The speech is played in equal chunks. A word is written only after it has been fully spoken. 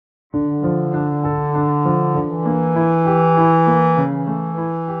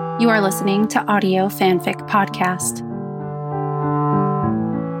are listening to Audio Fanfic Podcast.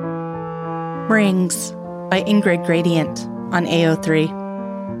 Rings by IngridGradient on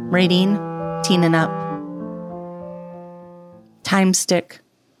AO3. Rating, teen and up. Time stick.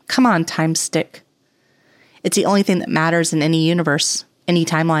 Come on, time stick. It's the only thing that matters in any universe, any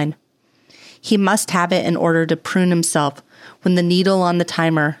timeline. He must have it in order to prune himself when the needle on the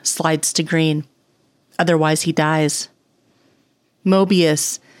timer slides to green. Otherwise, he dies.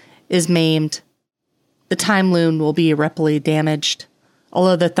 Mobius is maimed. The time loom will be irreparably damaged. All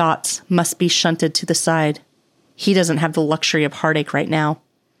other thoughts must be shunted to the side. He doesn't have the luxury of heartache right now.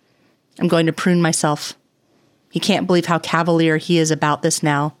 I'm going to prune myself. He can't believe how cavalier he is about this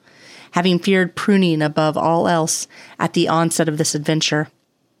now, having feared pruning above all else at the onset of this adventure,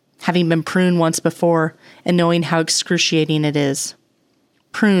 having been pruned once before and knowing how excruciating it is.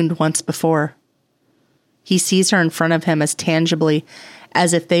 Pruned once before. He sees her in front of him as tangibly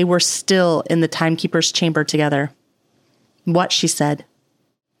as if they were still in the timekeeper's chamber together. What, she said.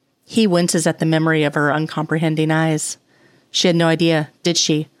 He winces at the memory of her uncomprehending eyes. She had no idea, did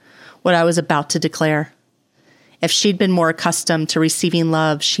she, what I was about to declare. If she'd been more accustomed to receiving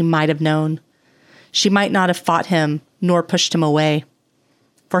love, she might have known. She might not have fought him, nor pushed him away.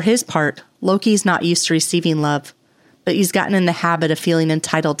 For his part, Loki's not used to receiving love, but he's gotten in the habit of feeling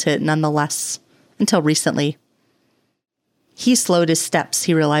entitled to it nonetheless, until recently. He slowed his steps,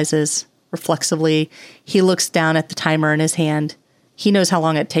 he realizes. Reflexively, he looks down at the timer in his hand. He knows how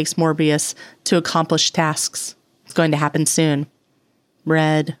long it takes Morbius to accomplish tasks. It's going to happen soon.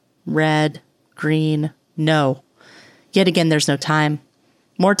 Red, green, no. Yet again, there's no time.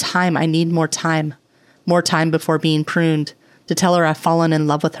 More time, I need more time. More time before being pruned, to tell her I've fallen in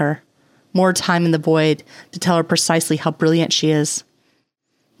love with her. More time in the void, to tell her precisely how brilliant she is.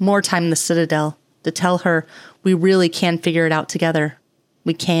 More time in the Citadel, to tell her we really can figure it out together.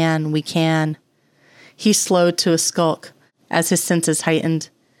 We can. He slowed to a skulk as his senses heightened.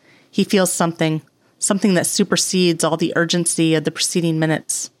 He feels something that supersedes all the urgency of the preceding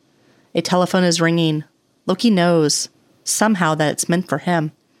minutes. A telephone is ringing. Loki knows, somehow, that it's meant for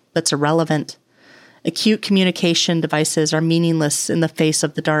him, but it's irrelevant. Acute communication devices are meaningless in the face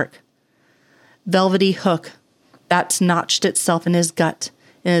of the dark. Velvety hook, that's notched itself in his gut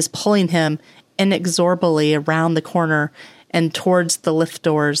and is pulling him inexorably around the corner and towards the lift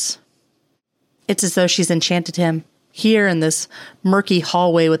doors. It's as though she's enchanted him, here in this murky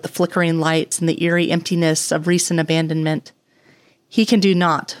hallway with the flickering lights and the eerie emptiness of recent abandonment. He can do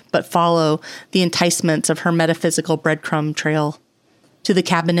naught but follow the enticements of her metaphysical breadcrumb trail to the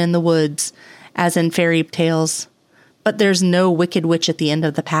cabin in the woods, as in fairy tales. But there's no wicked witch at the end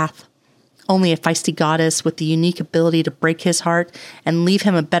of the path. Only a feisty goddess with the unique ability to break his heart and leave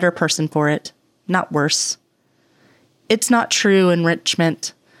him a better person for it, not worse. It's not true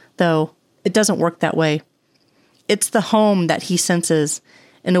enrichment, though. It doesn't work that way. It's the home that he senses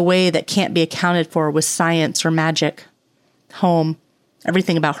in a way that can't be accounted for with science or magic. Home.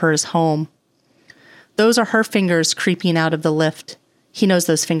 Everything about her is home. Those are her fingers creeping out of the lift. He knows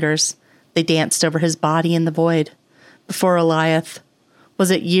those fingers. They danced over his body in the void. Before Eliath.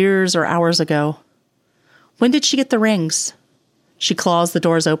 Was it years or hours ago? When did she get the rings? She claws the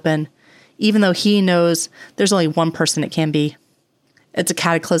doors open, even though he knows there's only one person it can be. It's a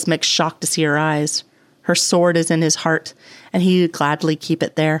cataclysmic shock to see her eyes. Her sword is in his heart, and he would gladly keep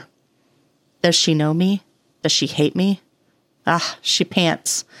it there. Does she know me? Does she hate me? She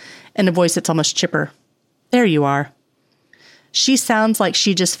pants, in a voice that's almost chipper. There you are. She sounds like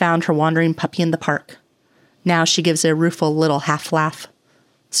she just found her wandering puppy in the park. Now she gives a rueful little half laugh.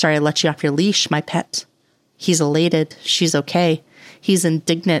 Sorry I let you off your leash, my pet. He's elated. She's okay. He's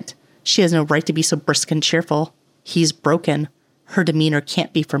indignant. She has no right to be so brisk and cheerful. He's broken. Her demeanor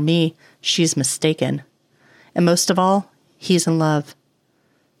can't be for me. She's mistaken. And most of all, he's in love.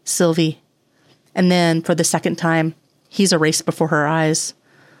 Sylvie. And then, for the second time, he's erased before her eyes.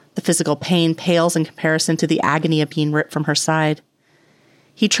 The physical pain pales in comparison to the agony of being ripped from her side.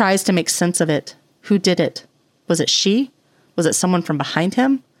 He tries to make sense of it. Who did it? Was it she? Was it someone from behind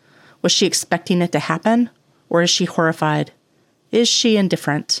him? Was she expecting it to happen? Or is she horrified? Is she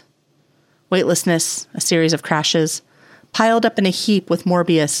indifferent? Weightlessness, a series of crashes, piled up in a heap with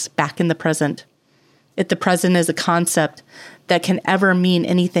Morbius back in the present. If the present is a concept that can ever mean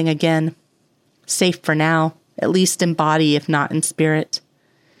anything again. Safe for now, at least in body if not in spirit.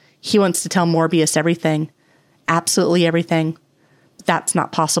 He wants to tell Morbius everything, absolutely everything. But that's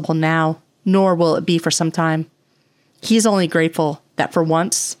not possible now, nor will it be for some time. He's only grateful that for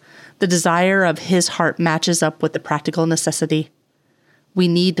once, the desire of his heart matches up with the practical necessity. We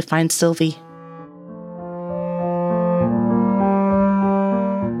need to find Sylvie.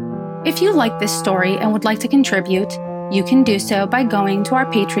 you like this story and would like to contribute, you can do so by going to our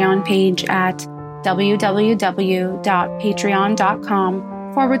Patreon page at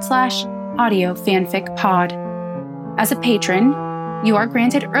www.patreon.com/audiofanficpod. As a patron, you are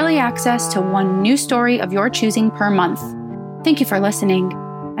granted early access to one new story of your choosing per month. Thank you for listening,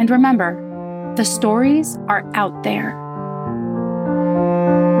 and remember, the stories are out there.